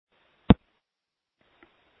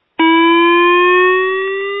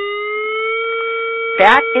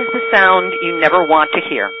That is the sound you never want to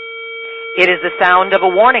hear. It is the sound of a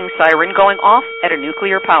warning siren going off at a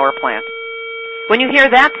nuclear power plant. When you hear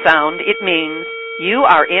that sound, it means you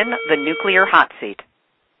are in the nuclear hot seat.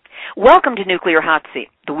 Welcome to Nuclear Hot Seat,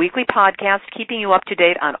 the weekly podcast keeping you up to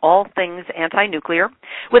date on all things anti-nuclear,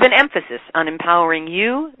 with an emphasis on empowering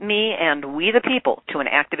you, me, and we the people to an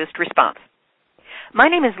activist response. My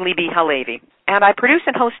name is Libbe HaLevy, and I produce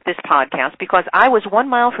and host this podcast because I was 1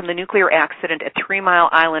 mile from the nuclear accident at 3 Mile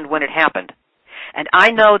Island when it happened. And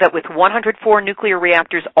I know that with 104 nuclear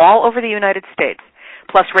reactors all over the United States,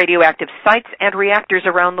 plus radioactive sites and reactors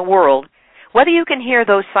around the world, whether you can hear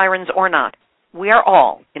those sirens or not, we are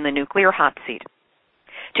all in the nuclear hot seat.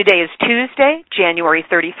 Today is Tuesday, January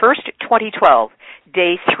 31st, 2012,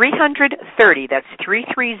 day 330, that's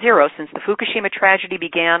 330 since the Fukushima tragedy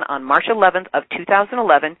began on March 11th of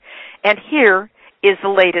 2011, and here is the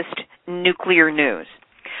latest nuclear news.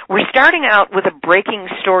 We're starting out with a breaking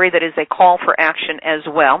story that is a call for action as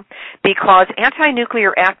well, because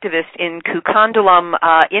anti-nuclear activists in Kudankulam,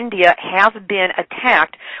 India, have been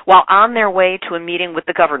attacked while on their way to a meeting with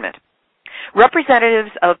the government. Representatives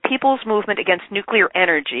of People's Movement Against Nuclear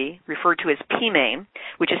Energy, referred to as PMAIN,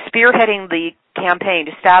 which is spearheading the campaign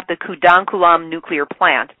to stop the Kudankulam nuclear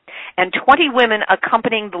plant, and 20 women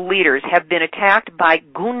accompanying the leaders have been attacked by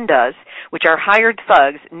Gundas, which are hired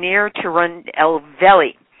thugs, near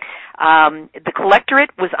Tirunelveli. The collectorate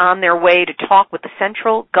was on their way to talk with the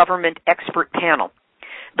central government expert panel.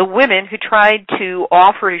 The women who tried to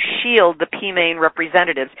offer to shield the PMAIN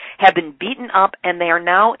representatives have been beaten up, and they are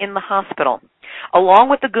now in the hospital. Along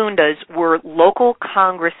with the Gundas were local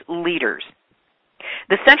Congress leaders.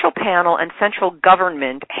 The central panel and central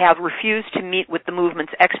government have refused to meet with the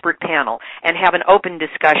movement's expert panel and have an open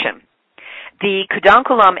discussion. The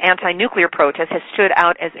Kudankulam anti-nuclear protest has stood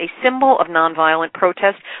out as a symbol of nonviolent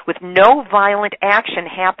protest with no violent action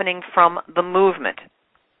happening from the movement.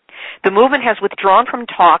 The movement has withdrawn from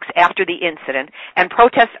talks after the incident, and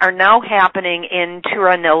protests are now happening in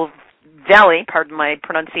Tirunelveli, pardon my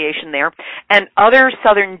pronunciation there, and other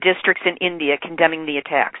southern districts in India condemning the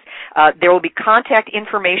attacks. There will be contact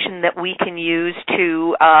information that we can use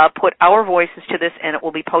to put our voices to this, and it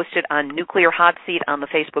will be posted on Nuclear Hot Seat on the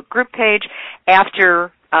Facebook group page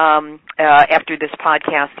after this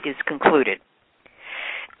podcast is concluded.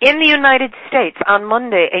 In the United States, on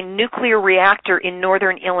Monday, a nuclear reactor in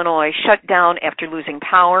northern Illinois shut down after losing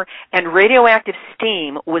power, and radioactive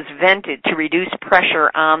steam was vented to reduce pressure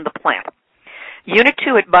on the plant. Unit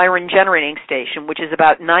 2 at Byron Generating Station, which is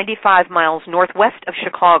about 95 miles northwest of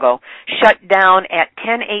Chicago, shut down at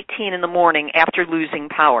 10:18 in the morning after losing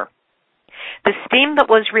power. The steam that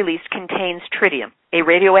was released contains tritium, a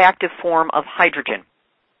radioactive form of hydrogen.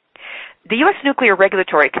 The U.S. Nuclear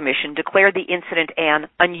Regulatory Commission declared the incident an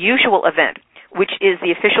unusual event, which is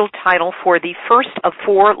the official title for the first of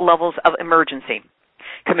 4 levels of emergency.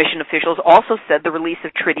 Commission officials also said the release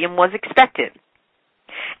of tritium was expected.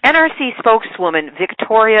 NRC spokeswoman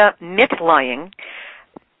Victoria Mitlying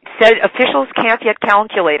said officials can't yet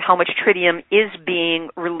calculate how much tritium is being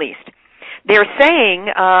released. They're saying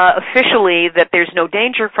officially that there's no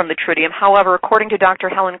danger from the tritium. However, according to Dr.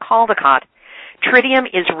 Helen Caldicott, tritium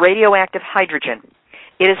is radioactive hydrogen.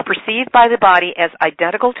 It is perceived by the body as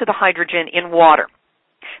identical to the hydrogen in water.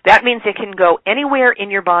 That means it can go anywhere in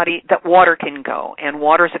your body that water can go, and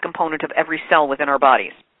water is a component of every cell within our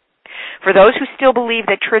bodies. For those who still believe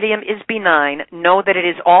that tritium is benign, know that it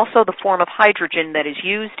is also the form of hydrogen that is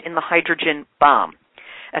used in the hydrogen bomb.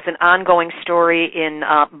 That's an ongoing story in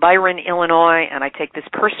Byron, Illinois, and I take this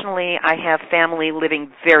personally. I have family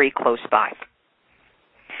living very close by.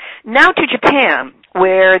 Now to Japan,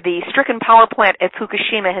 where the stricken power plant at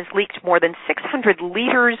Fukushima has leaked more than 600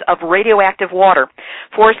 liters of radioactive water,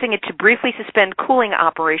 forcing it to briefly suspend cooling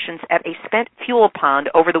operations at a spent fuel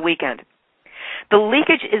pond over the weekend. The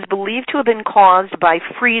leakage is believed to have been caused by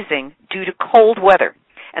freezing due to cold weather,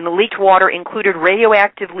 and the leaked water included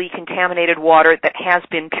radioactively contaminated water that has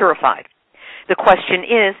been purified. The question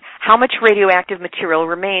is, how much radioactive material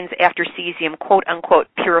remains after cesium quote-unquote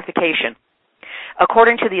purification?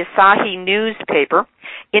 According to the Asahi newspaper,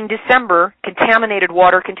 in December, contaminated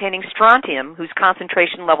water containing strontium, whose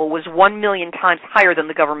concentration level was 1 million times higher than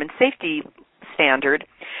the government safety standard,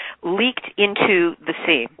 leaked into the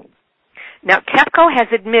sea. Now, TEPCO has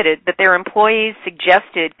admitted that their employees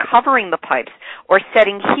suggested covering the pipes or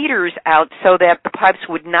setting heaters out so that the pipes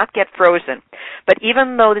would not get frozen. But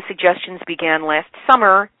even though the suggestions began last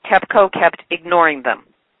summer, TEPCO kept ignoring them.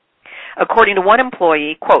 According to one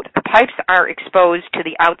employee, quote, the pipes are exposed to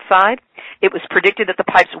the outside. It was predicted that the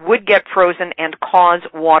pipes would get frozen and cause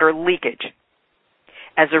water leakage.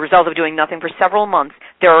 As a result of doing nothing for several months,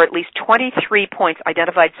 there are at least 23 points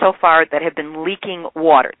identified so far that have been leaking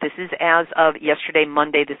water. This is as of yesterday,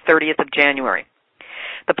 Monday, the 30th of January.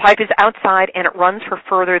 The pipe is outside and it runs for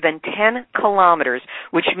further than 10 kilometers,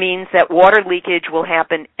 which means that water leakage will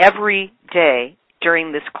happen every day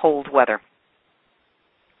during this cold weather.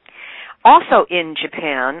 Also in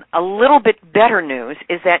Japan, a little bit better news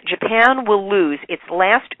is that Japan will lose its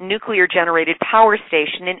last nuclear-generated power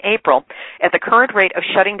station in April at the current rate of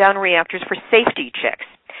shutting down reactors for safety checks,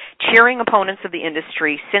 cheering opponents of the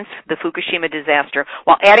industry since the Fukushima disaster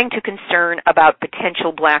while adding to concern about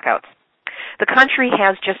potential blackouts. The country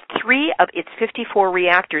has just 3 of its 54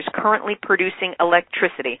 reactors currently producing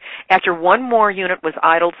electricity after one more unit was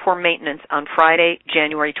idled for maintenance on Friday,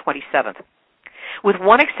 January 27th. With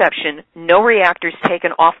one exception, no reactors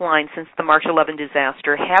taken offline since the March 11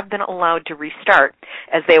 disaster have been allowed to restart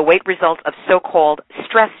as they await results of so-called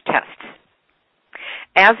stress tests.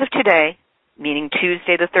 As of today, meaning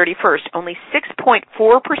Tuesday the 31st, only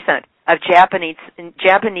 6.4% of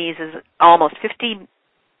Japanese's almost 50,000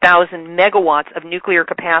 megawatts of nuclear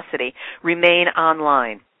capacity remain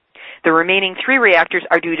online. The remaining 3 reactors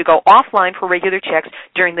are due to go offline for regular checks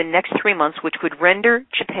during the next 3 months, which would render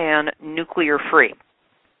Japan nuclear-free.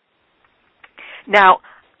 Now,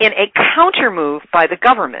 in a counter-move by the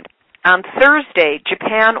government, on Thursday,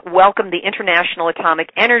 Japan welcomed the International Atomic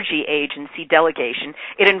Energy Agency delegation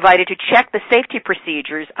it invited to check the safety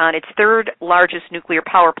procedures on its third-largest nuclear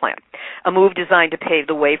power plant, a move designed to pave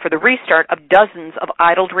the way for the restart of dozens of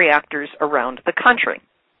idled reactors around the country.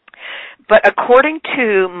 But according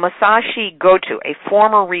to Masashi Goto, a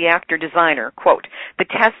former reactor designer, quote, the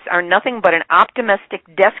tests are nothing but an optimistic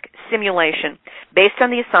desk simulation based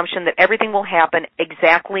on the assumption that everything will happen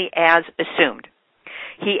exactly as assumed.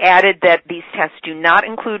 He added that these tests do not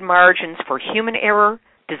include margins for human error,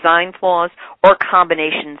 design flaws, or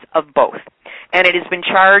combinations of both. And it has been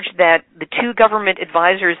charged that the two government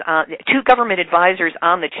advisors on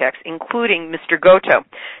the checks, including Mr. Goto,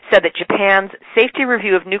 said that Japan's safety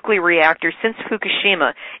review of nuclear reactors since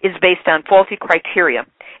Fukushima is based on faulty criteria,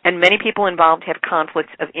 and many people involved have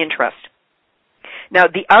conflicts of interest. Now,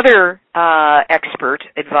 the other expert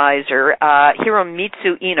advisor,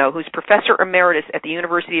 Hiromitsu Ino, who's professor emeritus at the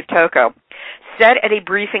University of Tokyo, said at a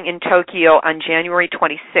briefing in Tokyo on January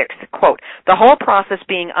 26th, quote, the whole process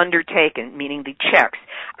being undertaken, meaning the checks,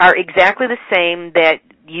 are exactly the same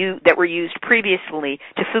that were used previously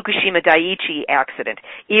to Fukushima Daiichi accident,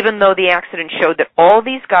 even though the accident showed that all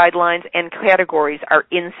these guidelines and categories are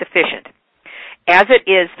insufficient. As it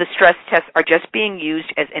is, the stress tests are just being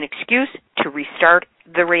used as an excuse to restart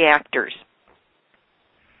the reactors.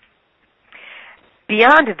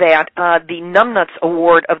 Beyond that, the Numbnuts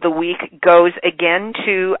Award of the week goes again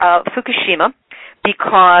to Fukushima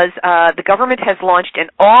because the government has launched an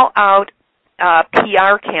all-out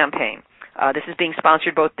PR campaign. This is being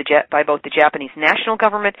sponsored by both the Japanese national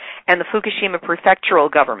government and the Fukushima prefectural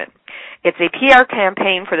government. It's a PR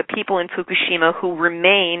campaign for the people in Fukushima who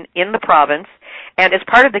remain in the province, and as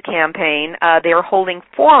part of the campaign, they are holding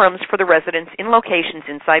forums for the residents in locations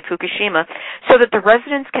inside Fukushima so that the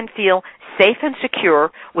residents can feel safe and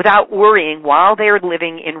secure without worrying while they are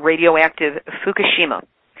living in radioactive Fukushima.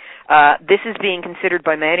 This is being considered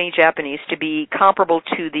by many Japanese to be comparable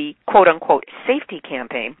to the quote-unquote safety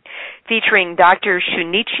campaign featuring Dr.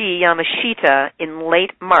 Shunichi Yamashita in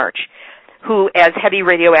late March, who, as heavy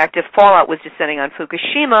radioactive fallout was descending on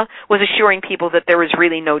Fukushima, was assuring people that there was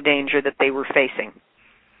really no danger that they were facing.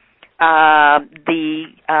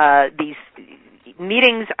 These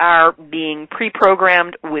meetings are being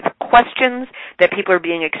pre-programmed with questions that people are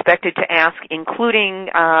being expected to ask, including,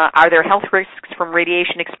 are there health risks from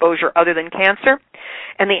radiation exposure other than cancer?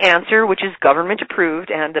 And the answer, which is government-approved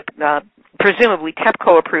and presumably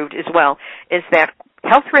TEPCO-approved as well, is that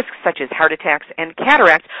health risks such as heart attacks and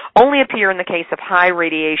cataracts only appear in the case of high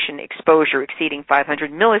radiation exposure exceeding 500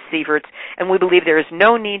 millisieverts, and we believe there is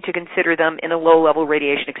no need to consider them in a low-level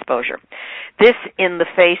radiation exposure. This in the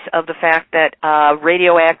face of the fact that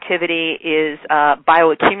radioactivity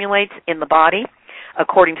bioaccumulates in the body.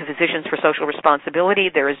 According to Physicians for Social Responsibility,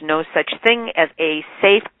 there is no such thing as a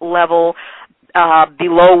safe level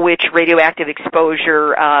below which radioactive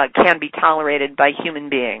exposure can be tolerated by human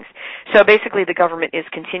beings. So basically the government is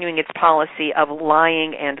continuing its policy of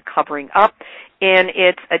lying and covering up in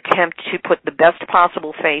its attempt to put the best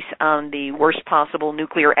possible face on the worst possible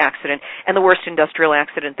nuclear accident and the worst industrial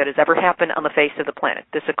accident that has ever happened on the face of the planet.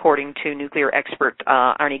 This according to nuclear expert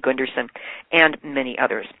Arnie Gundersen and many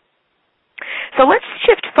others. So let's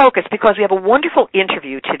shift focus because we have a wonderful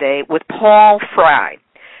interview today with Paul Frey.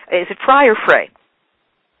 Is it Frey or Frey?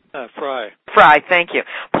 Fry. Fry, thank you.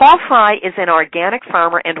 Paul Fry is an organic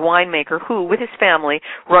farmer and winemaker who, with his family,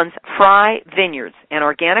 runs Fry Vineyards, an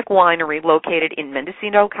organic winery located in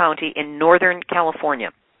Mendocino County in Northern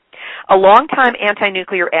California. A longtime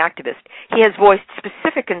anti-nuclear activist, he has voiced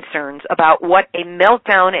specific concerns about what a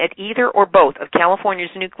meltdown at either or both of California's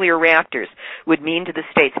nuclear reactors would mean to the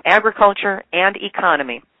state's agriculture and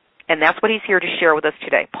economy. And that's what he's here to share with us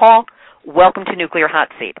today. Paul, welcome to Nuclear Hot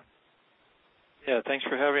Seat. Yeah, thanks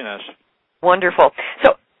for having us. Wonderful.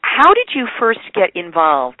 So how did you first get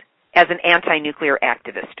involved as an anti-nuclear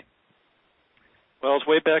activist? Well, it's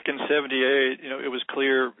way back in '78. It was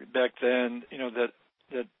clear back then, that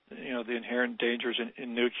the inherent dangers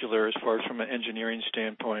in nuclear, as far as from an engineering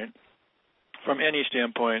standpoint, from any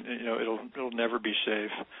standpoint, it'll never be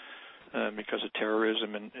safe because of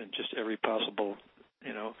terrorism and just every possible,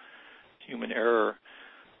 human error.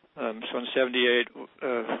 So in '78,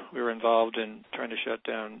 we were involved in trying to shut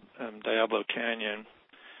down Diablo Canyon,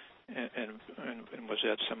 and was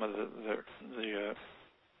at some of the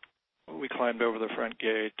we climbed over the front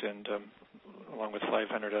gate and along with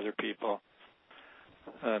 500 other people.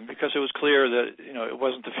 Because it was clear that it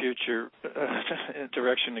wasn't the future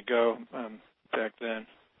direction to go back then.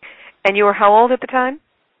 And you were how old at the time?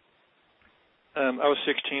 I was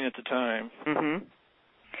 16 at the time. Mm-hmm.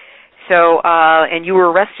 So, and you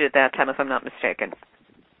were arrested at that time, if I'm not mistaken.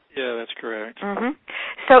 Yeah, that's correct. Mm-hmm.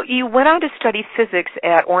 So you went on to study physics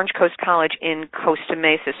at Orange Coast College in Costa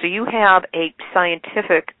Mesa. So you have a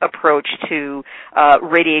scientific approach to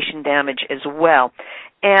radiation damage as well.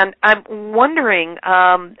 And I'm wondering,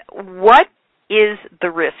 what is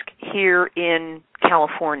the risk here in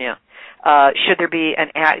California? Should there be an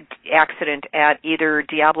accident at either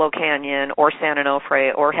Diablo Canyon or San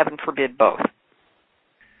Onofre, or heaven forbid, both?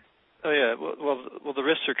 Oh yeah, well, the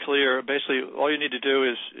risks are clear. Basically, all you need to do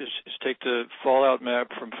is take the fallout map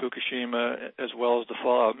from Fukushima as well as the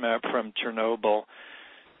fallout map from Chernobyl,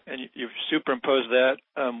 and you superimpose that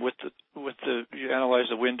you analyze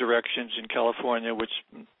the wind directions in California, which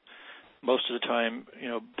most of the time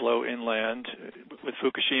blow inland. With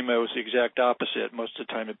Fukushima, it was the exact opposite. Most of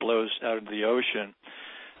the time, it blows out into the ocean.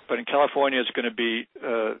 But in California, it's going to be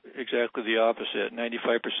exactly the opposite.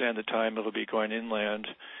 95% of the time, it'll be going inland.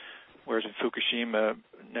 Whereas in Fukushima,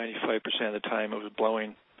 95% of the time it was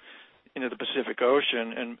blowing into the Pacific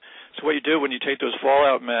Ocean. And so what you do when you take those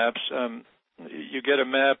fallout maps, you get a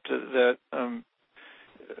map that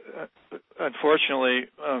unfortunately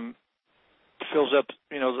fills up,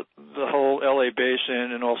 the whole LA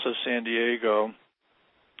basin and also San Diego.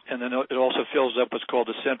 And then it also fills up what's called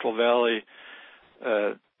the Central Valley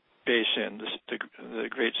basin. The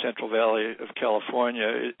Great Central Valley of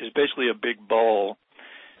California is basically a big bowl.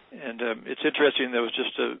 And it's interesting, there was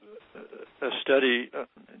just a study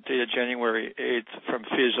dated January 8th from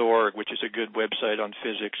Phys.org, which is a good website on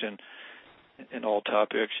physics and all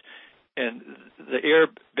topics. And the air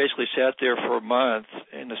basically sat there for a month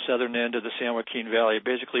in the southern end of the San Joaquin Valley,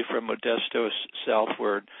 basically from Modesto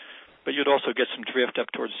southward. But you'd also get some drift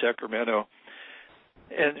up towards Sacramento.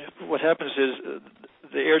 And what happens is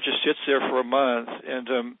the air just sits there for a month,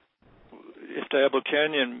 and if Diablo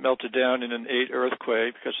Canyon melted down in an 8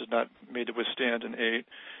 earthquake, because it's not made to withstand an 8,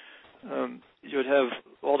 you would have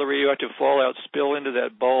all the radioactive fallout spill into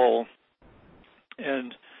that bowl,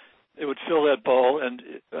 and it would fill that bowl, and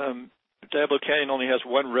Diablo Canyon only has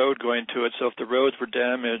one road going to it, so if the roads were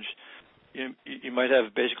damaged, you might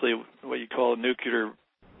have basically what you call a nuclear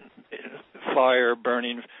fire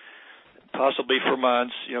burning possibly for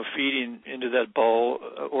months, feeding into that bowl,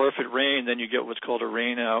 or if it rained, then you get what's called a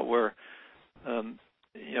rain out, where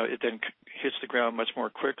it then hits the ground much more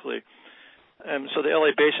quickly. So the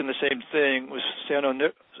LA Basin, the same thing, was San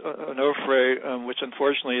Onofre, which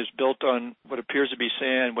unfortunately is built on what appears to be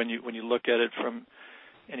sand when you look at it from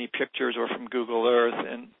any pictures or from Google Earth.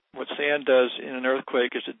 And what sand does in an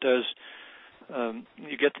earthquake is it does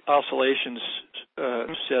you get oscillations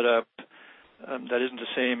set up that isn't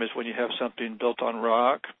the same as when you have something built on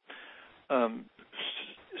rock.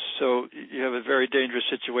 So you have a very dangerous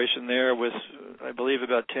situation there with, I believe,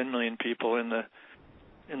 about 10 million people in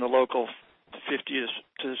the local 50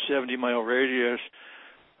 to 70 mile radius.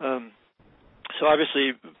 So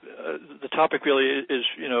obviously, the topic really is,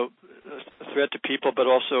 a threat to people, but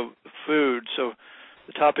also food. So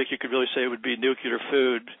the topic you could really say would be nuclear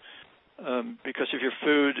food, because if your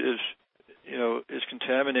food is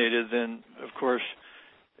contaminated, then of course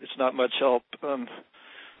it's not much help,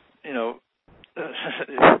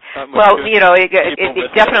 Well,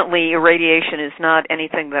 it definitely, irradiation is not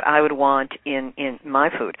anything that I would want in my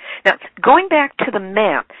food. Now, going back to the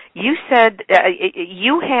map, you said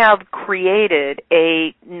you have created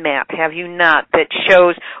a map, have you not, that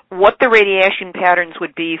shows what the radiation patterns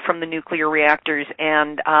would be from the nuclear reactors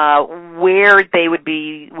and where they would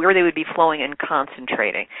be flowing and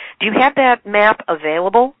concentrating. Do you have that map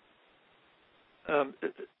available?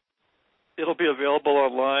 It'll be available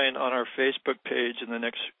online on our Facebook page in the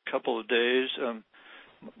next couple of days.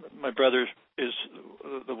 My brother is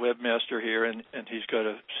the webmaster here, and he's got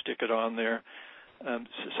to stick it on there.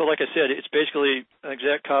 So like I said, it's basically an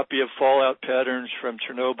exact copy of fallout patterns from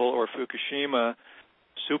Chernobyl or Fukushima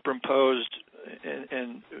superimposed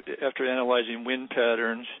and after analyzing wind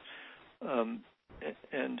patterns.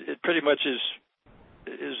 And it pretty much is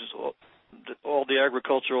all the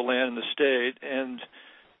agricultural land in the state and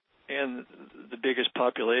the biggest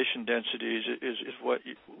population densities is what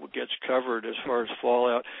gets covered as far as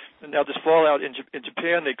fallout. And now this fallout in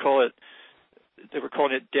Japan, they were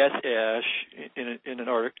calling it death ash in an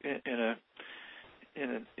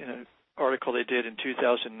article they did in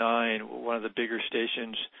 2009. One of the bigger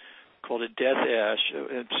stations called it death ash.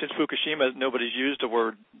 And since Fukushima, nobody's used the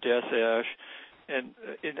word death ash. And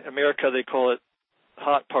in America, they call it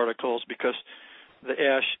hot particles because the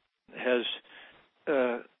ash has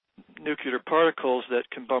nuclear particles that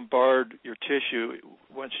can bombard your tissue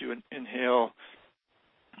once you inhale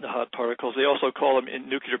the hot particles. They also call them, in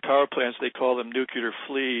nuclear power plants, they call them nuclear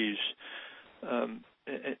fleas.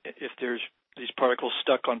 If there's these particles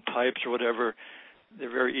stuck on pipes or whatever,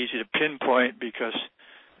 they're very easy to pinpoint because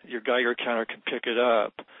your Geiger counter can pick it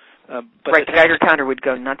up. Right, the Geiger counter would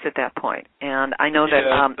go nuts at that point. And I know that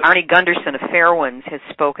Arnie Gunderson of Fairwinds has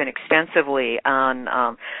spoken extensively on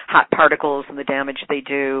hot particles and the damage they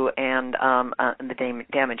do and the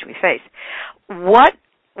damage we face. What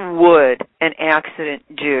would an accident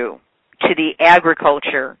do to the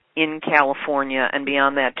agriculture in California and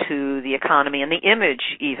beyond that to the economy and the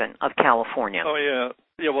image even of California? Oh, yeah.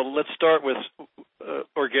 Yeah, well, let's start with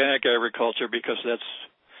organic agriculture because that's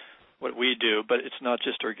what we do, but it's not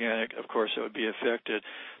just organic. Of course, it would be affected.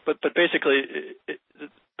 But basically, it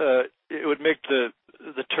would make the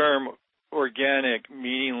term organic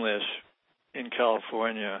meaningless in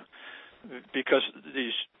California because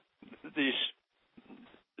these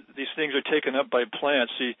things are taken up by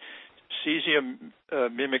plants. See, cesium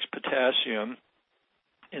mimics potassium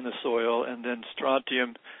in the soil, and then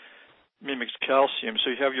strontium mimics calcium. So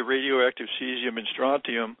you have your radioactive cesium and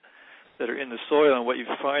strontium that are in the soil, and what you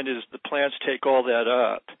find is the plants take all that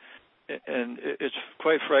up. And it's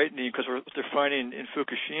quite frightening because what they're finding in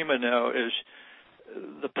Fukushima now is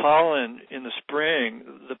the pollen in the spring,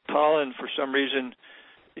 the pollen for some reason,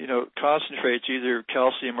 concentrates either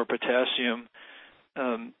calcium or potassium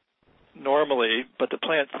normally, but the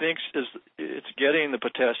plant thinks it's getting the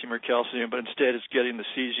potassium or calcium, but instead it's getting the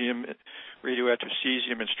cesium, radioactive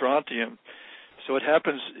cesium and strontium. So what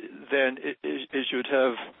happens then is you would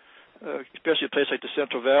have especially a place like the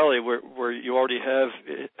Central Valley where you already have,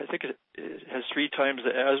 I think it has 3 times the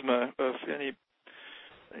asthma of any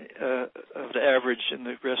of the average in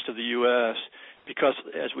the rest of the U.S. because,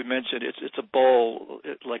 as we mentioned, it's a bowl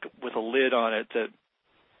like with a lid on it that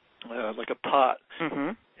like a pot.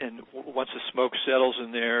 Mm-hmm. And once the smoke settles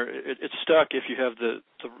in there, it's stuck if you have the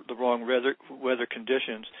wrong weather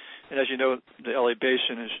conditions. And as you know, the LA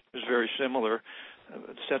Basin is very similar.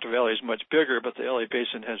 The Central Valley is much bigger, but the LA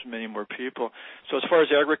Basin has many more people. So as far as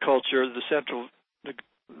agriculture, the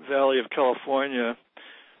Valley of California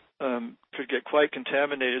could get quite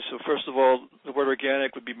contaminated. So first of all, the word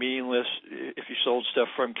organic would be meaningless if you sold stuff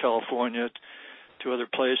from California to other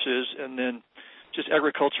places. And then just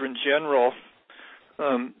agriculture in general,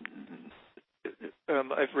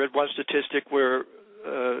 I've read one statistic where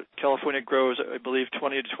California grows, I believe,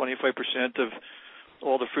 20 to 25% of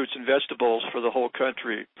all the fruits and vegetables for the whole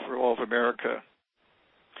country, for all of America.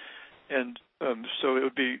 And so it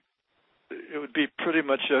would be pretty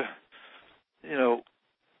much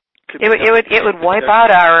it would wipe out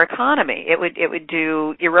our economy. It would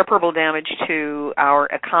do irreparable damage to our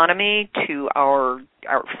economy, to our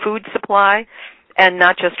food supply, and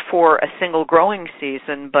not just for a single growing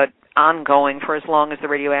season, but ongoing for as long as the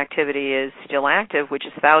radioactivity is still active, which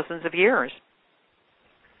is thousands of years.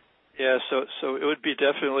 Yeah, so it would be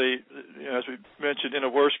definitely, as we mentioned, in a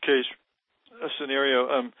worst case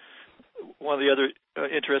scenario. One of the other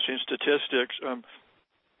interesting statistics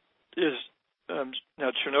is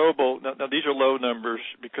now Chernobyl. Now these are low numbers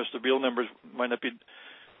because the real numbers might not be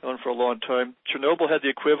known for a long time. Chernobyl had the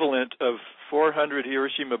equivalent of 400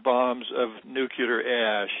 Hiroshima bombs of nuclear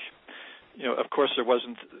ash. of course, there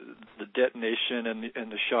wasn't the detonation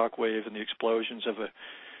and the shock wave and the explosions of a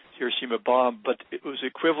Hiroshima bomb, but it was the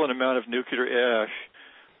equivalent amount of nuclear ash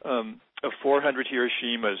of 400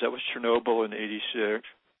 Hiroshimas. That was Chernobyl in '86.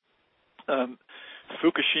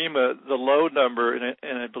 Fukushima, the low number, and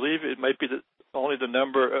I believe it might be only the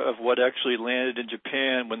number of what actually landed in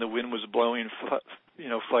Japan when the wind was blowing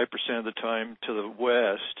 5% of the time to the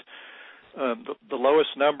west. The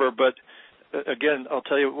lowest number, but again, I'll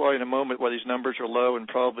tell you why in a moment why these numbers are low and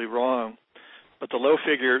probably wrong. But the low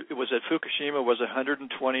figure was that Fukushima was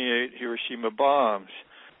 128 Hiroshima bombs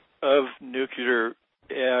of nuclear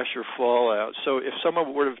ash or fallout. So if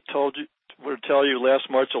someone were to tell you last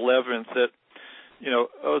March 11th that,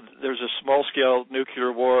 there's a small-scale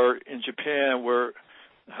nuclear war in Japan where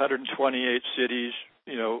 128 cities,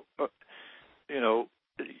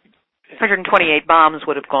 128 bombs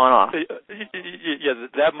would have gone off. Yeah,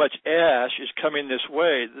 that much ash is coming this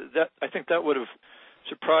way. I think that would have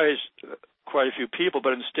surprised quite a few people,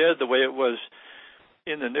 but instead the way it was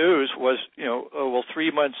in the news was,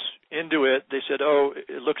 3 months into it, they said,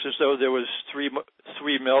 it looks as though there was three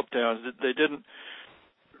meltdowns. They didn't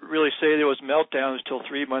really say there was meltdowns until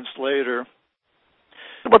 3 months later.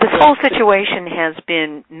 Well, this whole situation has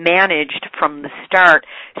been managed from the start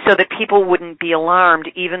so that people wouldn't be alarmed,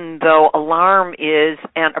 even though alarm is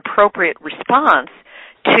an appropriate response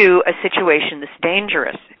to a situation this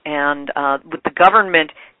dangerous. And with the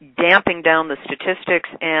government damping down the statistics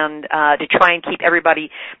and to try and keep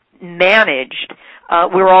everybody managed,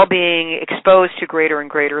 we're all being exposed to greater and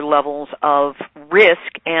greater levels of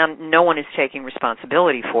risk, and no one is taking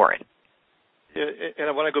responsibility for it. Yeah, and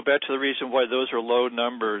I want to go back to the reason why those are low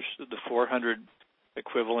numbers, the 400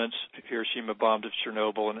 equivalents, Hiroshima bombed of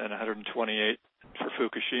Chernobyl and 128 for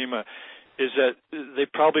Fukushima, is that they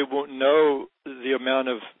probably won't know the amount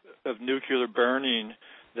of nuclear burning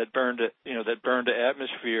that burned the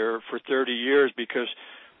atmosphere for 30 years, because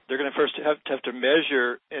they're going to first have to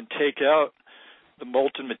measure and take out the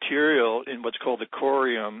molten material in what's called the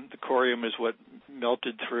corium. The corium is what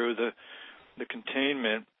melted through the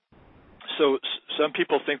containment. So some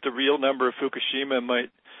people think the real number of Fukushima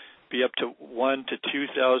might be up to 1,000 to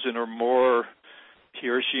 2,000 or more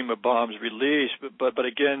Hiroshima bombs released, but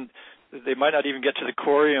again, they might not even get to the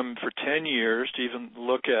corium for 10 years to even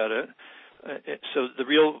look at it. So the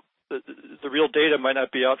real data might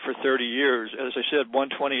not be out for 30 years. As I said,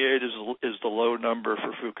 128 is the low number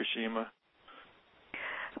for Fukushima.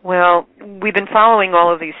 Well, we've been following all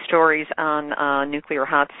of these stories on Nuclear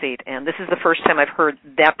Hot Seat, and this is the first time I've heard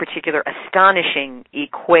that particular astonishing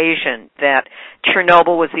equation that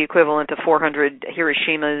Chernobyl was the equivalent of 400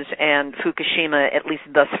 Hiroshimas and Fukushima, at least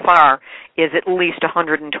thus far, is at least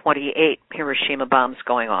 128 Hiroshima bombs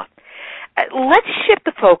going off. Let's shift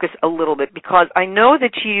the focus a little bit, because I know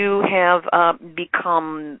that you have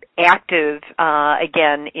become active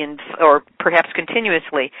again or perhaps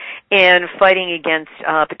continuously, in fighting against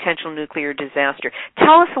potential nuclear disaster.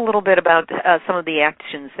 Tell us a little bit about some of the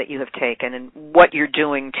actions that you have taken and what you're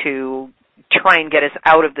doing to try and get us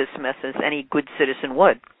out of this mess as any good citizen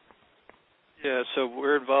would. Yeah, so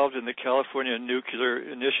we're involved in the California Nuclear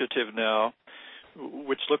Initiative now,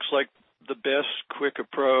 which looks like the best quick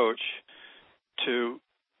approach to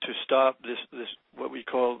stop this what we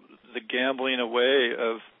call the gambling away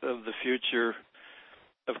of the future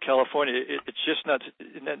of California. It's just not.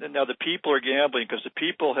 Now the people are gambling because the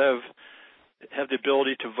people have the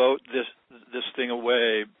ability to vote this thing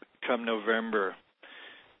away come November.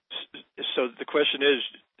 So the question is,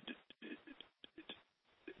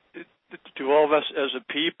 do all of us as a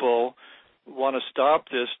people want to stop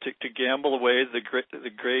this to gamble away the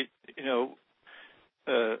great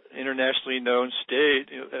internationally known state,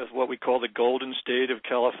 as what we call the Golden State of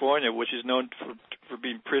California, which is known for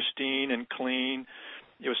being pristine and clean.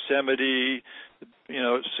 Yosemite,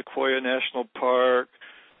 Sequoia National Park,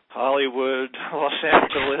 Hollywood, Los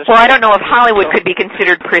Angeles. Well, I don't know if Hollywood could be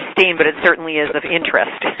considered pristine, but it certainly is of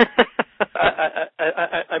interest.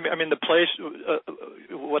 I mean, the place,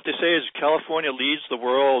 what they say is California leads the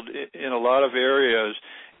world in a lot of areas,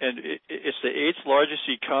 and it's the 8th largest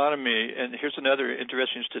economy. And here's another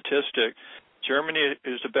interesting statistic. Germany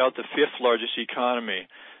is about the 5th largest economy.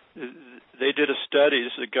 They did a study,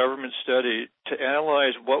 this is a government study, to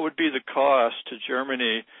analyze what would be the cost to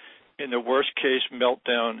Germany in the worst-case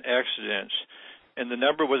meltdown accidents. And the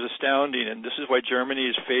number was astounding, and this is why Germany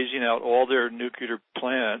is phasing out all their nuclear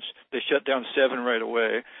plants. They shut down 7 right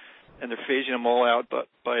away, and they're phasing them all out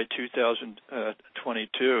by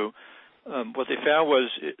 2022. What they found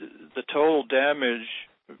was the total damage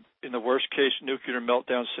in the worst-case nuclear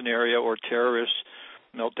meltdown scenario or terrorist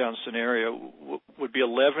meltdown scenario would be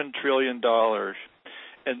 $11 trillion.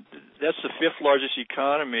 And that's the fifth largest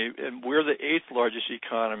economy, and we're the eighth largest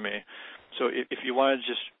economy. So if you want to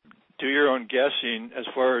just do your own guessing as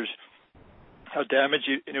far as how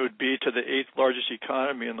damaging it would be to the eighth largest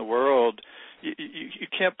economy in the world, you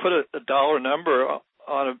can't put a dollar number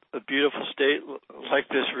on a beautiful state like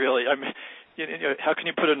this, really. I mean, how can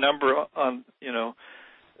you put a number on,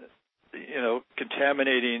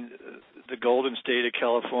 contaminating the Golden State of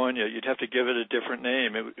California? You'd have to give it a different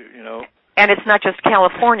name, And it's not just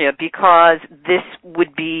California, because this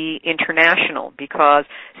would be international, because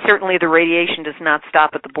certainly the radiation does not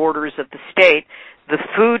stop at the borders of the state. The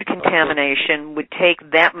food contamination would take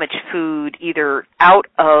that much food either out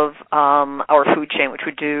of our food chain, which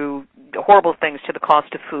would do horrible things to the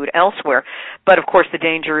cost of food elsewhere. But, of course, the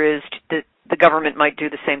danger is that the government might do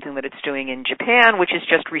the same thing that it's doing in Japan, which is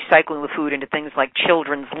just recycling the food into things like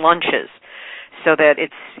children's lunches, so that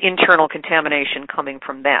it's internal contamination coming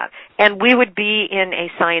from that. And we would be in a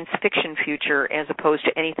science fiction future as opposed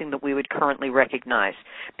to anything that we would currently recognize,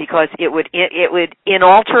 because it would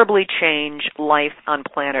inalterably change life on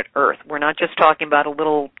planet Earth. We're not just talking about a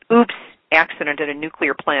little accident at a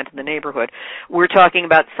nuclear plant in the neighborhood. We're talking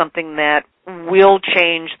about something that will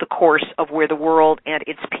change the course of where the world and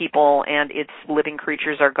its people and its living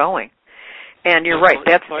creatures are going. And you're right,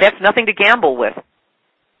 that's nothing to gamble with.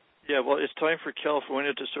 Yeah, well, it's time for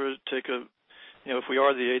California to sort of take if we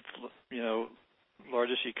are the eighth,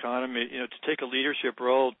 largest economy, to take a leadership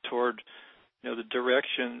role toward, the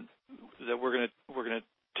direction that we're going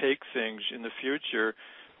to take things in the future.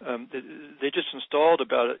 They just installed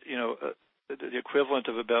about, the equivalent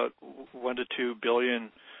of about 1 to 2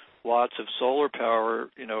 billion watts of solar power,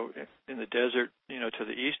 in the desert, to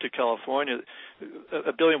the east of California.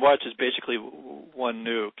 A billion watts is basically one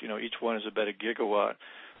nuke. Each one is about a gigawatt.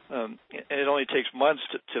 And it only takes months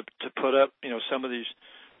to put up, some of these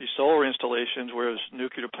solar installations, whereas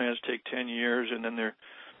nuclear plants take 10 years, and then their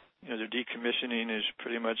decommissioning is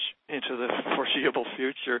pretty much into the foreseeable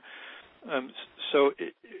future. So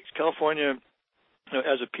California,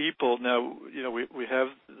 as a people, now we have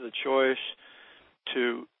the choice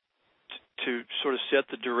to sort of set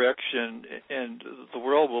the direction, and the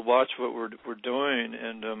world will watch what we're doing,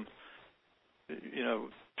 and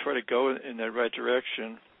try to go in that right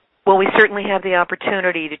direction. Well, we certainly have the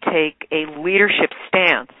opportunity to take a leadership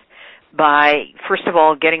stance by, first of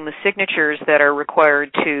all, getting the signatures that are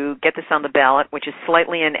required to get this on the ballot, which is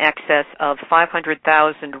slightly in excess of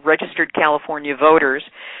 500,000 registered California voters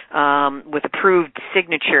with approved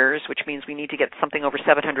signatures, which means we need to get something over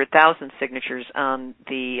 700,000 signatures on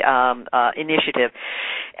the initiative.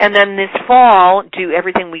 And then this fall, do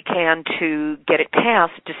everything we can to get it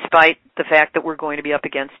passed, despite the fact that we're going to be up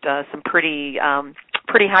against some pretty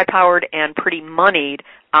high-powered and pretty moneyed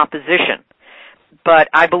opposition. But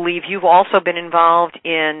I believe you've also been involved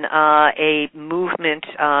in a movement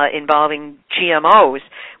involving GMOs,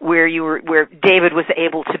 where David was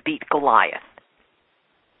able to beat Goliath.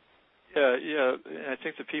 Yeah. I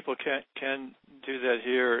think the people can do that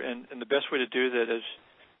here, and the best way to do that, as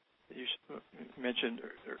you mentioned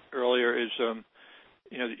earlier, is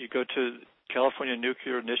you go to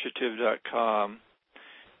CaliforniaNuclearInitiative.com.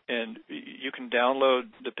 And you can download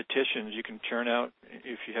the petitions. You can turn out,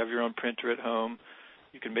 if you have your own printer at home,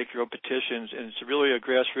 you can make your own petitions. And it's really a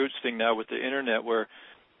grassroots thing now with the Internet, where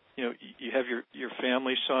you have your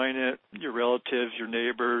family sign it, your relatives, your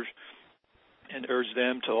neighbors, and urge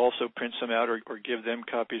them to also print some out or give them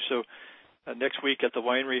copies. So next week at the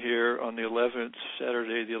winery here on the 11th,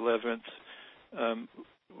 Saturday the 11th,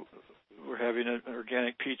 we're having an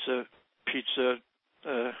organic pizza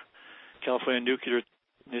California Nuclear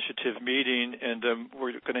Initiative meeting, and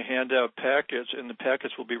we're going to hand out packets, and the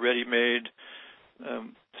packets will be ready-made,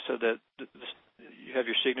 so that you have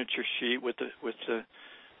your signature sheet with the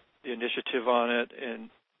initiative on it,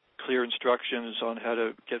 and clear instructions on how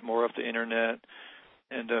to get more off the Internet,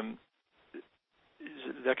 and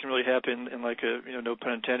that can really happen in like a, no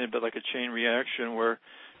pun intended, but like a chain reaction, where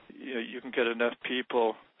you can get enough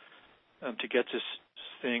people to get this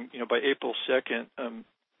thing. By April 2nd,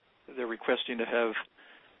 they're requesting to have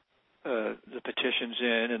the petitions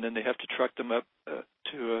in, and then they have to truck them up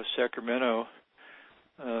to Sacramento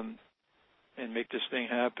and make this thing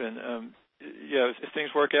happen. If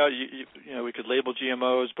things work out, we could label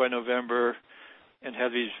GMOs by November and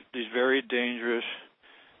have these very dangerous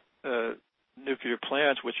nuclear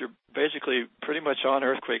plants, which are basically pretty much on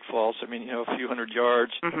earthquake faults. I mean, a few hundred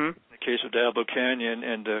yards in the case of Diablo Canyon,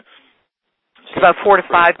 and it's about 4 to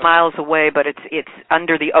 5 miles away, but it's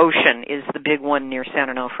under the ocean is the big one near San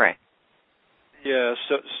Onofre. Yeah,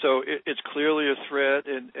 so it's clearly a threat,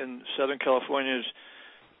 and Southern California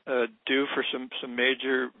is due for some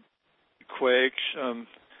major quakes.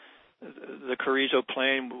 The Carrizo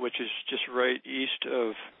Plain, which is just right east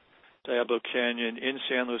of Diablo Canyon in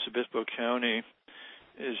San Luis Obispo County,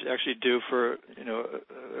 is actually due for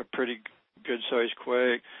a pretty good-sized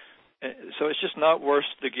quake. So it's just not worth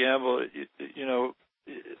the gamble. You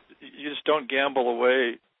just don't gamble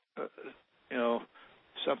away,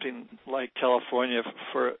 something like California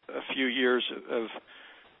for a few years of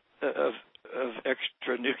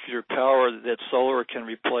extra nuclear power that solar can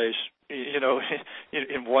replace.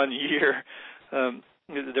 In 1 year,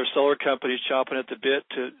 there's solar companies chomping at the bit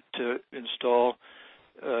to install,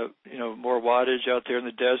 more wattage out there in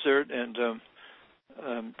the desert, and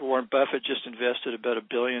Warren Buffett just invested about $1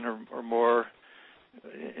 billion or more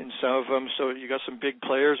in some of them. So you got some big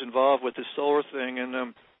players involved with this solar thing,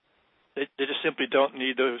 and they just simply don't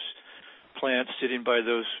need those plants sitting by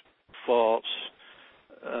those faults.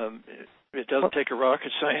 It doesn't take a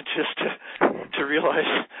rocket scientist to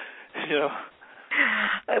realize.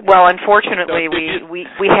 Well, unfortunately,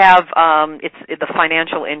 we have it's the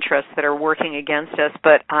financial interests that are working against us.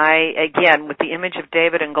 But again, with the image of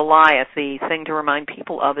David and Goliath, the thing to remind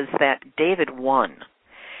people of is that David won,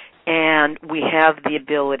 and we have the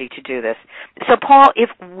ability to do this. So, Paul, if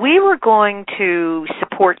we were going to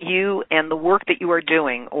support you and the work that you are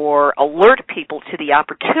doing, or alert people to the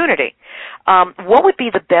opportunity, what would be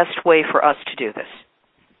the best way for us to do this?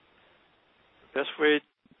 Best way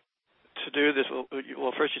to do this,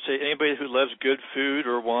 well, first you say anybody who loves good food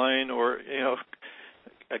or wine or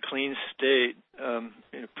a clean state,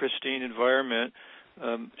 pristine environment,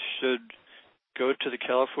 should go to the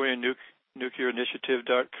California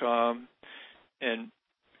nuclearinitiative.com and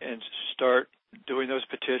start doing those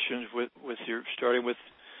petitions starting with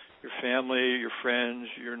your family, your friends,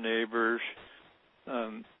 your neighbors,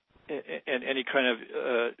 and any kind of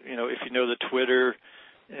if you know the Twitter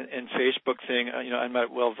and Facebook thing, I'm not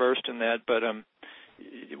well versed in that, but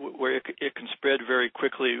where it can spread very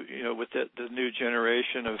quickly, with the new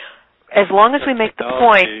generation of. As long as we make the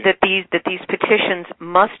point that these petitions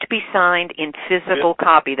must be signed in physical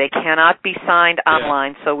copy, they cannot be signed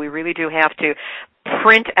online. So we really do have to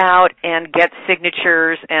print out and get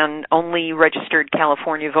signatures, and only registered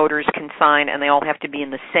California voters can sign, and they all have to be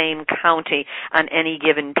in the same county on any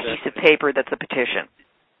given piece of paper that's a petition.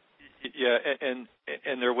 Yeah,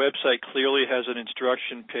 and their website clearly has an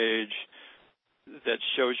instruction page that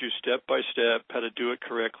shows you step by step how to do it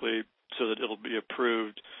correctly, so that it'll be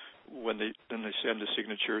approved when they send the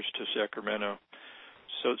signatures to Sacramento.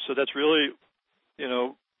 So that's really,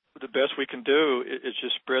 the best we can do is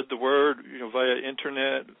just spread the word, via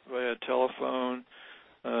internet, via telephone,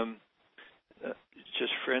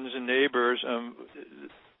 just friends and neighbors.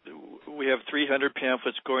 We have 300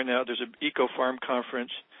 pamphlets going out. There's an Eco Farm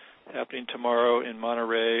Conference happening tomorrow in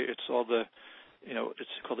Monterey. It's all it's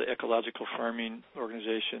called the Ecological Farming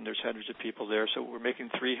Organization. There's hundreds of people there. So we're making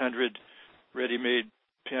 300 ready-made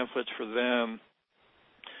pamphlets for them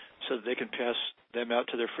so that they can pass them out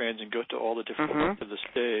to their friends and go to all the different parts of the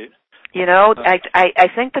state. I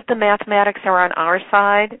think that the mathematics are on our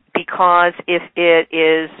side, because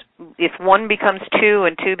if 1 becomes 2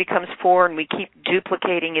 and 2 becomes 4 and we keep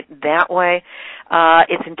duplicating it that way,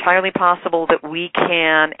 it's entirely possible that we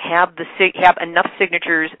can have enough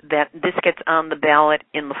signatures that this gets on the ballot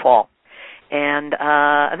in the fall. And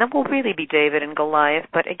then we'll really be David and Goliath,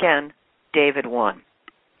 but again, David won.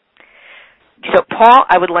 So, Paul,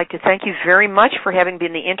 I would like to thank you very much for having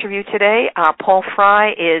been the interview today. Paul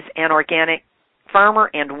Fry is an organic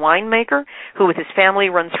farmer and winemaker who, with his family,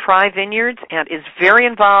 runs Fry Vineyards and is very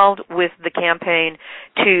involved with the campaign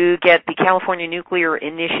to get the California Nuclear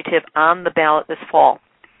Initiative on the ballot this fall.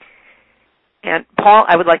 And, Paul,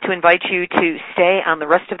 I would like to invite you to stay on the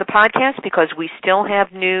rest of the podcast, because we still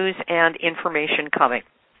have news and information coming.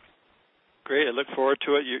 Great. I look forward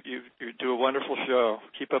to it. You do a wonderful show.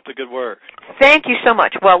 Keep up the good work. Thank you so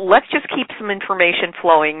much. Well, let's just keep some information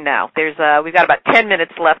flowing now. We've got about 10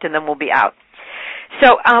 minutes left, and then we'll be out.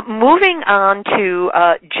 So moving on to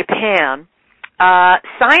Japan,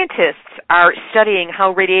 scientists are studying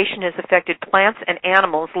how radiation has affected plants and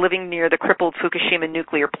animals living near the crippled Fukushima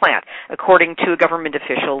nuclear plant, according to a government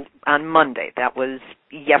official on Monday. That was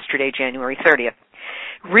yesterday, January 30th.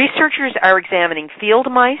 Researchers are examining field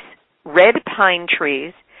mice, red pine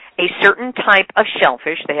trees, a certain type of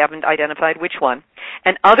shellfish, they haven't identified which one,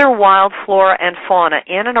 and other wild flora and fauna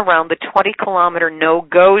in and around the 20-kilometer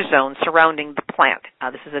no-go zone surrounding the plant.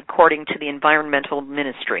 This is according to the Environmental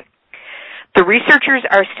Ministry. The researchers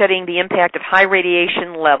are studying the impact of high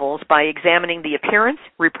radiation levels by examining the appearance,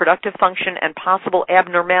 reproductive function, and possible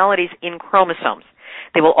abnormalities in chromosomes.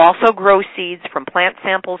 They will also grow seeds from plant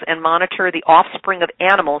samples and monitor the offspring of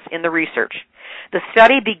animals in the research. The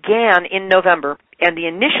study began in November, and the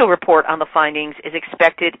initial report on the findings is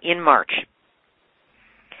expected in March.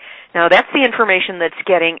 Now, that's the information that's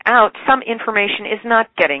getting out. Some information is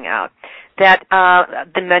not getting out. That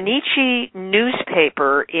the Mainichi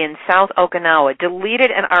newspaper in South Okinawa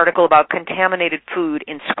deleted an article about contaminated food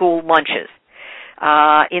in school lunches.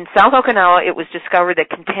 In South Okinawa, it was discovered that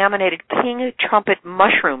contaminated king trumpet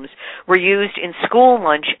mushrooms were used in school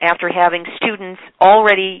lunch after having students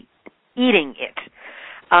already eating it.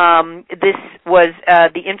 This was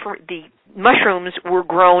the mushrooms were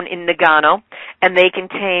grown in Nagano, and they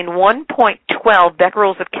contain 1.12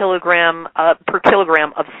 becquerels per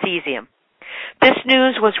kilogram of cesium. This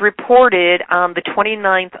news was reported on the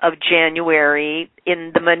 29th of January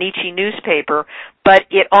in the Mainichi newspaper, but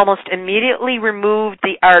it almost immediately removed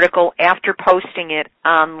the article after posting it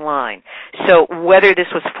online. So whether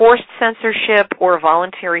this was forced censorship or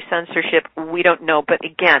voluntary censorship, we don't know. But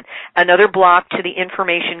again, another block to the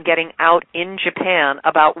information getting out in Japan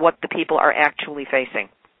about what the people are actually facing.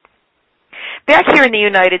 Back here in the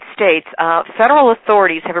United States, federal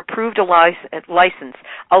authorities have approved a license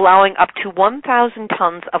allowing up to 1,000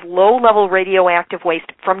 tons of low-level radioactive waste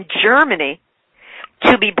from Germany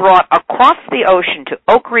to be brought across the ocean to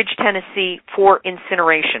Oak Ridge, Tennessee for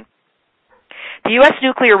incineration. The U.S.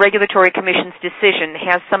 Nuclear Regulatory Commission's decision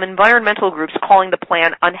has some environmental groups calling the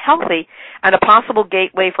plan unhealthy and a possible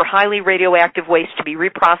gateway for highly radioactive waste to be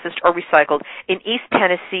reprocessed or recycled in East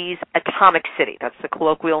Tennessee's Atomic City. That's the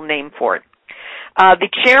colloquial name for it. The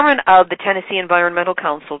chairman of the Tennessee Environmental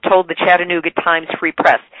Council told the Chattanooga Times Free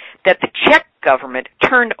Press that the Czech government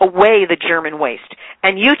turned away the German waste,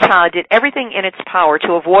 and Utah did everything in its power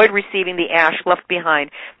to avoid receiving the ash left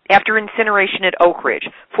behind after incineration at Oak Ridge,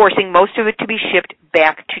 forcing most of it to be shipped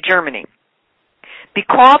back to Germany.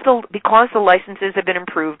 Because the licenses have been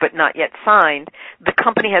approved but not yet signed, the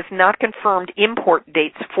company has not confirmed import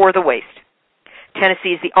dates for the waste.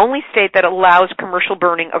 Tennessee is the only state that allows commercial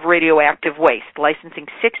burning of radioactive waste, licensing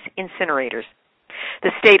 6 incinerators.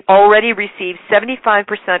 The state already receives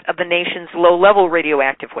 75% of the nation's low-level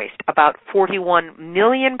radioactive waste, about 41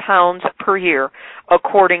 million pounds per year,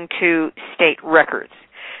 according to state records.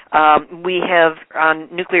 We have, on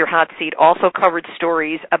Nuclear Hot Seat, also covered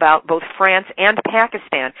stories about both France and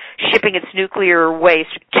Pakistan shipping its nuclear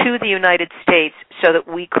waste to the United States so that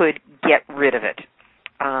we could get rid of it.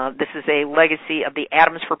 This is a legacy of the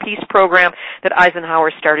Atoms for Peace program that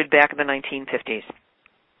Eisenhower started back in the 1950s.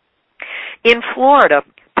 In Florida,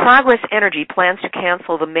 Progress Energy plans to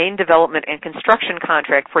cancel the main development and construction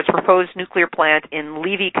contract for its proposed nuclear plant in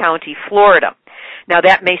Levy County, Florida. Now,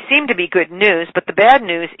 that may seem to be good news, but the bad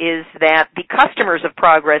news is that the customers of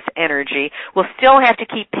Progress Energy will still have to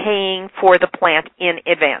keep paying for the plant in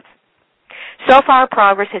advance. So far,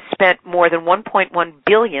 Progress has spent more than $1.1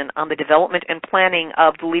 billion on the development and planning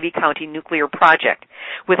of the Levy County nuclear project,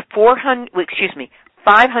 with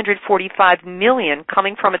 $545 million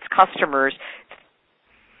coming from its customers.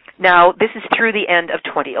 Now, this is through the end of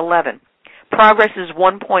 2011. Progress's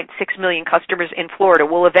 1.6 million customers in Florida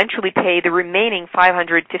will eventually pay the remaining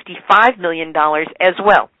 $555 million as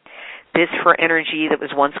well. This for energy that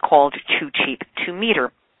was once called too cheap to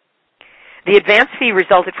meter. The advance fee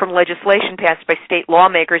resulted from legislation passed by state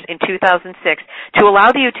lawmakers in 2006 to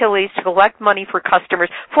allow the utilities to collect money for customers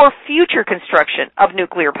for future construction of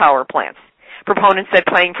nuclear power plants. Proponents said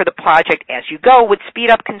paying for the project as you go would speed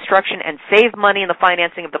up construction and save money in the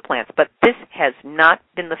financing of the plants, but this has not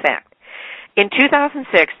been the fact. In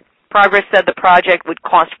 2006, Progress said the project would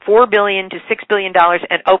cost $4 billion to $6 billion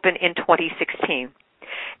and open in 2016.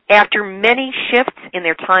 After many shifts in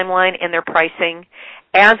their timeline and their pricing,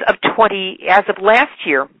 as of last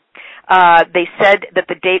year, they said that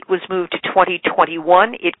the date was moved to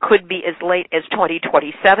 2021. It could be as late as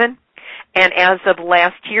 2027. And as of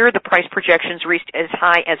last year, the price projections reached as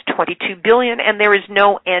high as $22 billion, and there is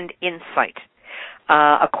no end in sight.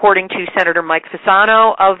 According to Senator Mike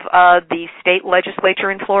Fasano of the state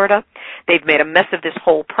legislature in Florida, they've made a mess of this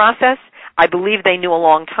whole process. I believe they knew a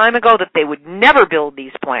long time ago that they would never build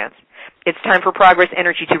these plants. It's time for Progress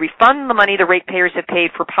Energy to refund the money the ratepayers have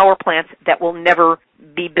paid for power plants that will never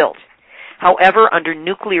be built. However, under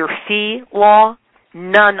nuclear fee law,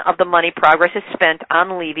 none of the money Progress has spent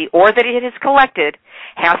on Levy or that it has collected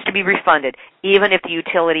has to be refunded, even if the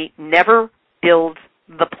utility never builds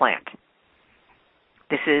the plant.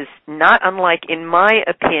 This is not unlike, in my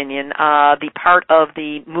opinion, the part of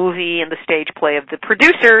the movie and the stage play of the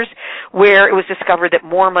producers where it was discovered that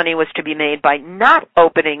more money was to be made by not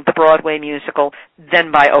opening the Broadway musical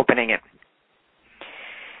than by opening it.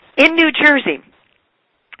 In New Jersey,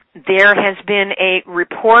 there has been a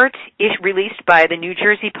report released by the New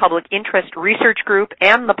Jersey Public Interest Research Group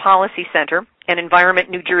and the Policy Center, an Environment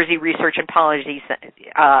New Jersey Research and Policy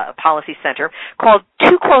Center, called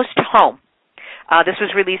Too Close to Home. This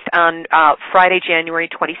was released on Friday, January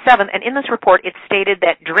 27th, and in this report it stated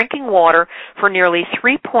that drinking water for nearly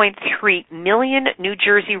 3.3 million New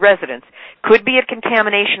Jersey residents could be at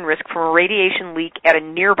contamination risk from a radiation leak at a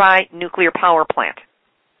nearby nuclear power plant.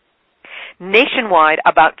 Nationwide,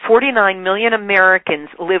 about 49 million Americans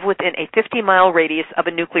live within a 50-mile radius of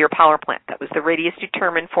a nuclear power plant. That was the radius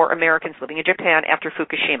determined for Americans living in Japan after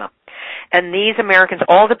Fukushima. And these Americans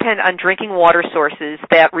all depend on drinking water sources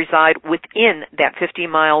that reside within that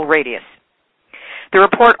 50-mile radius. The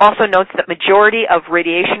report also notes that majority of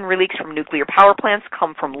radiation leaks from nuclear power plants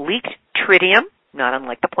come from leaked tritium, not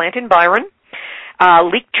unlike the plant in Byron.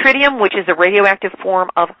 Leaked tritium, which is a radioactive form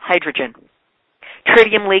of hydrogen.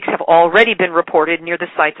 Tritium leaks have already been reported near the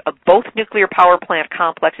sites of both nuclear power plant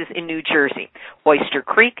complexes in New Jersey, Oyster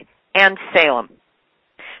Creek and Salem.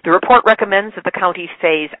 The report recommends that the county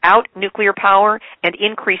phase out nuclear power and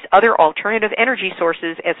increase other alternative energy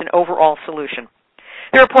sources as an overall solution.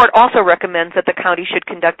 The report also recommends that the county should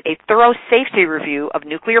conduct a thorough safety review of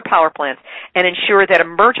nuclear power plants and ensure that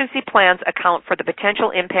emergency plans account for the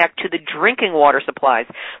potential impact to the drinking water supplies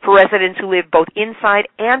for residents who live both inside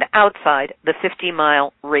and outside the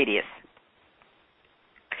 50-mile radius.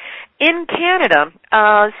 In Canada,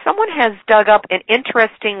 someone has dug up an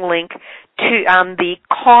interesting link to the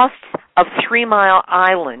costs of 3 Mile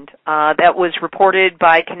Island that was reported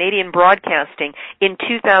by Canadian Broadcasting in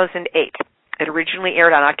 2008. It originally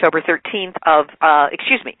aired on October 13th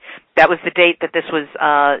that was the date that this was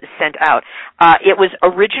sent out. It was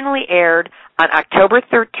originally aired on October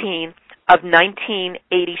 13th of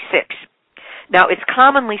 1986. Now, it's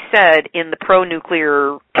commonly said in the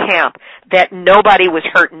pro-nuclear camp that nobody was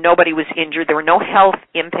hurt, nobody was injured, there were no health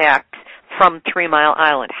impacts from 3 Mile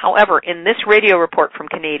Island. However, in this radio report from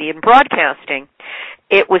Canadian Broadcasting,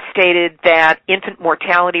 it was stated that infant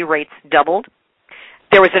mortality rates doubled.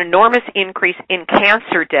 There was an enormous increase in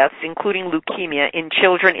cancer deaths, including leukemia, in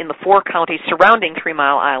children in the 4 counties surrounding 3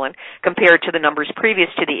 Mile Island compared to the numbers previous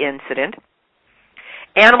to the incident.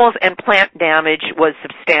 Animals and plant damage was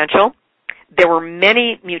substantial. There were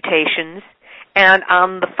many mutations, and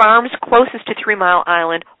on the farms closest to 3 Mile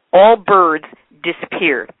Island, all birds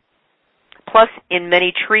disappeared. Plus, in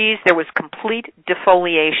many trees, there was complete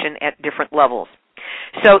defoliation at different levels.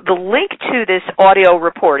 So the link to this audio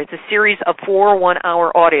report, it's a series of 4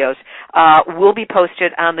 one-hour audios, will be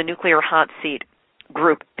posted on the Nuclear Hot Seat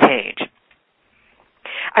group page.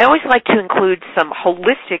 I always like to include some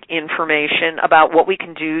holistic information about what we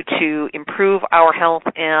can do to improve our health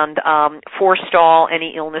and forestall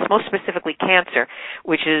any illness, most specifically cancer,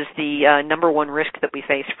 which is the number one risk that we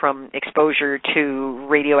face from exposure to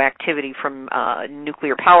radioactivity from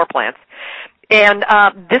nuclear power plants. And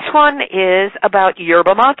this one is about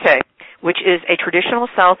yerba mate, which is a traditional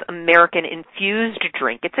South American infused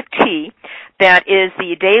drink. It's a tea that is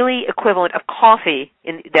the daily equivalent of coffee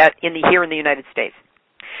here in the United States.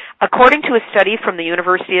 According to a study from the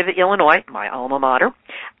University of Illinois, my alma mater,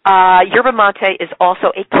 yerba mate is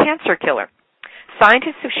also a cancer killer.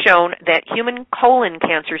 Scientists have shown that human colon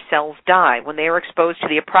cancer cells die when they are exposed to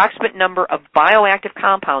the approximate number of bioactive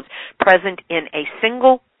compounds present in a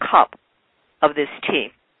single cup of this tea.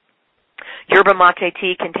 Yerba mate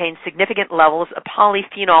tea contains significant levels of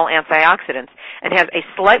polyphenol antioxidants and has a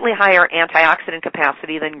slightly higher antioxidant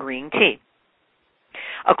capacity than green tea.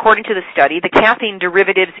 According to the study, the caffeine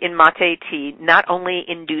derivatives in mate tea not only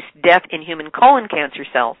induced death in human colon cancer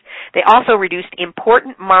cells, they also reduced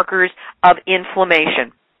important markers of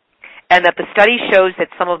inflammation, and that the study shows that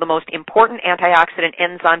some of the most important antioxidant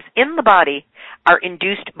enzymes in the body are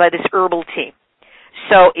induced by this herbal tea.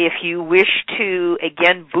 So if you wish to,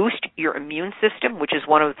 again, boost your immune system, which is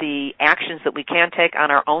one of the actions that we can take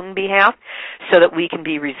on our own behalf so that we can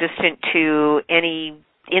be resistant to any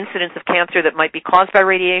incidence of cancer that might be caused by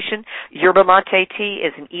radiation, yerba mate tea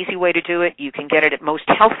is an easy way to do it. You can get it at most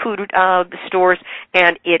health food stores,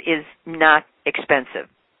 and it is not expensive.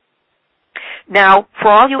 Now, for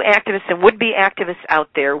all you activists and would-be activists out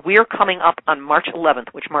there, we are coming up on March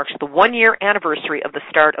 11th, which marks the one-year anniversary of the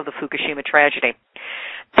start of the Fukushima tragedy.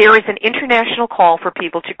 There is an international call for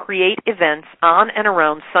people to create events on and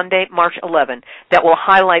around Sunday, March 11, that will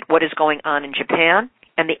highlight what is going on in Japan,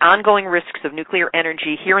 and the ongoing risks of nuclear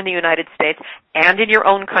energy here in the United States and in your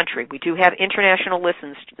own country. We do have international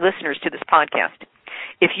listeners to this podcast.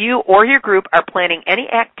 If you or your group are planning any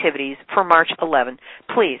activities for March 11,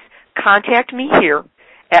 please contact me here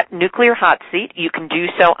at Nuclear Hot Seat. You can do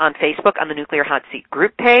so on Facebook on the Nuclear Hot Seat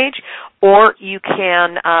group page, or you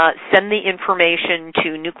can send the information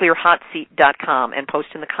to nuclearhotseat.com and post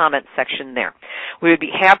in the comments section there. We would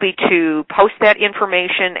be happy to post that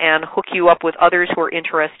information and hook you up with others who are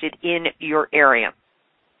interested in your area.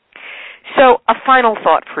 So a final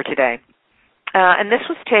thought for today, and this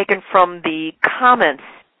was taken from the comments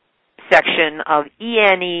section of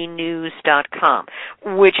enenews.com,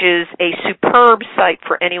 which is a superb site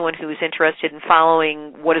for anyone who is interested in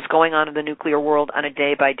following what is going on in the nuclear world on a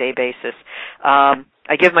day-by-day basis.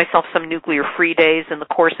 I give myself some nuclear-free days in the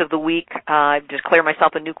course of the week. I declare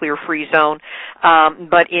myself a nuclear-free zone.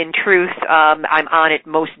 But in truth, I'm on it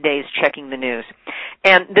most days checking the news.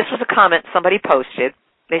 And this was a comment somebody posted.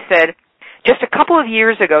 They said, just a couple of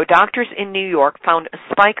years ago, doctors in New York found a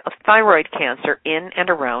spike of thyroid cancer in and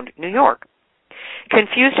around New York.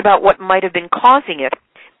 Confused about what might have been causing it,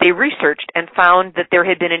 they researched and found that there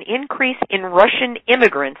had been an increase in Russian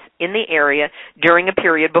immigrants in the area during a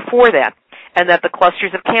period before that, and that the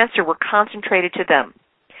clusters of cancer were concentrated to them.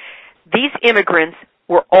 These immigrants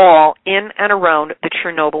were all in and around the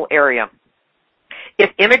Chernobyl area. If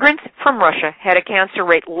immigrants from Russia had a cancer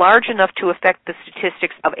rate large enough to affect the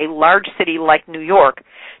statistics of a large city like New York,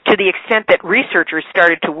 to the extent that researchers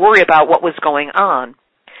started to worry about what was going on,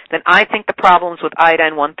 then I think the problems with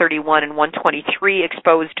iodine-131 and 123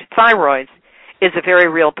 exposed thyroids is a very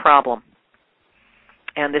real problem.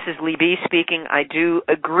 And this is Lee B. speaking. I do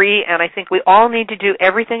agree, and I think we all need to do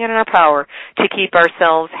everything in our power to keep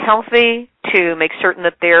ourselves healthy, to make certain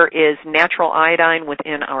that there is natural iodine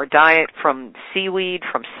within our diet from seaweed,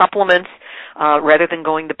 from supplements, rather than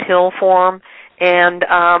going the pill form, and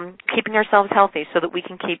keeping ourselves healthy so that we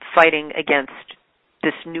can keep fighting against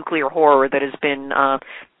this nuclear horror that has been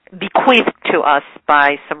bequeathed to us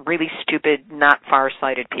by some really stupid, not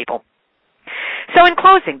far-sighted people. So in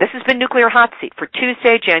closing, this has been Nuclear Hot Seat for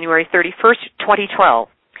Tuesday, January 31st, 2012,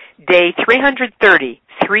 day 330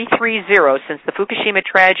 since the Fukushima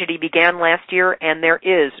tragedy began last year, and there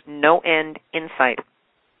is no end in sight.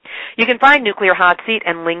 You can find Nuclear Hot Seat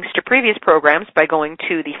and links to previous programs by going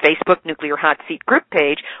to the Facebook Nuclear Hot Seat group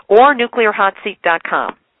page or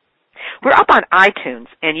nuclearhotseat.com. We're up on iTunes,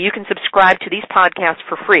 and you can subscribe to these podcasts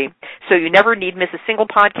for free, so you never need miss a single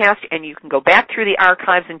podcast, and you can go back through the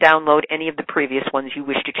archives and download any of the previous ones you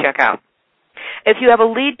wish to check out. If you have a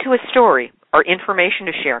lead to a story or information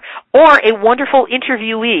to share, or a wonderful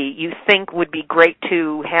interviewee you think would be great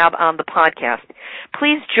to have on the podcast,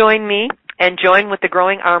 please join me and join with the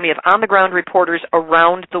growing army of on-the-ground reporters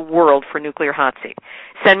around the world for Nuclear Hot Seat.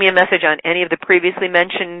 Send me a message on any of the previously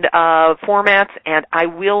mentioned formats, and I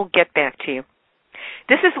will get back to you.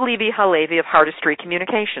 This is Levi Halevi of Heartistry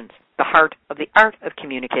Communications, the heart of the art of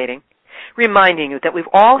communicating, reminding you that we've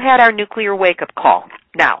all had our nuclear wake-up call.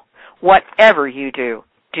 Now, whatever you do,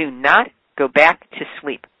 do not go back to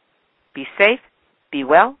sleep. Be safe, be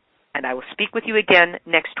well, and I will speak with you again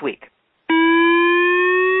next week.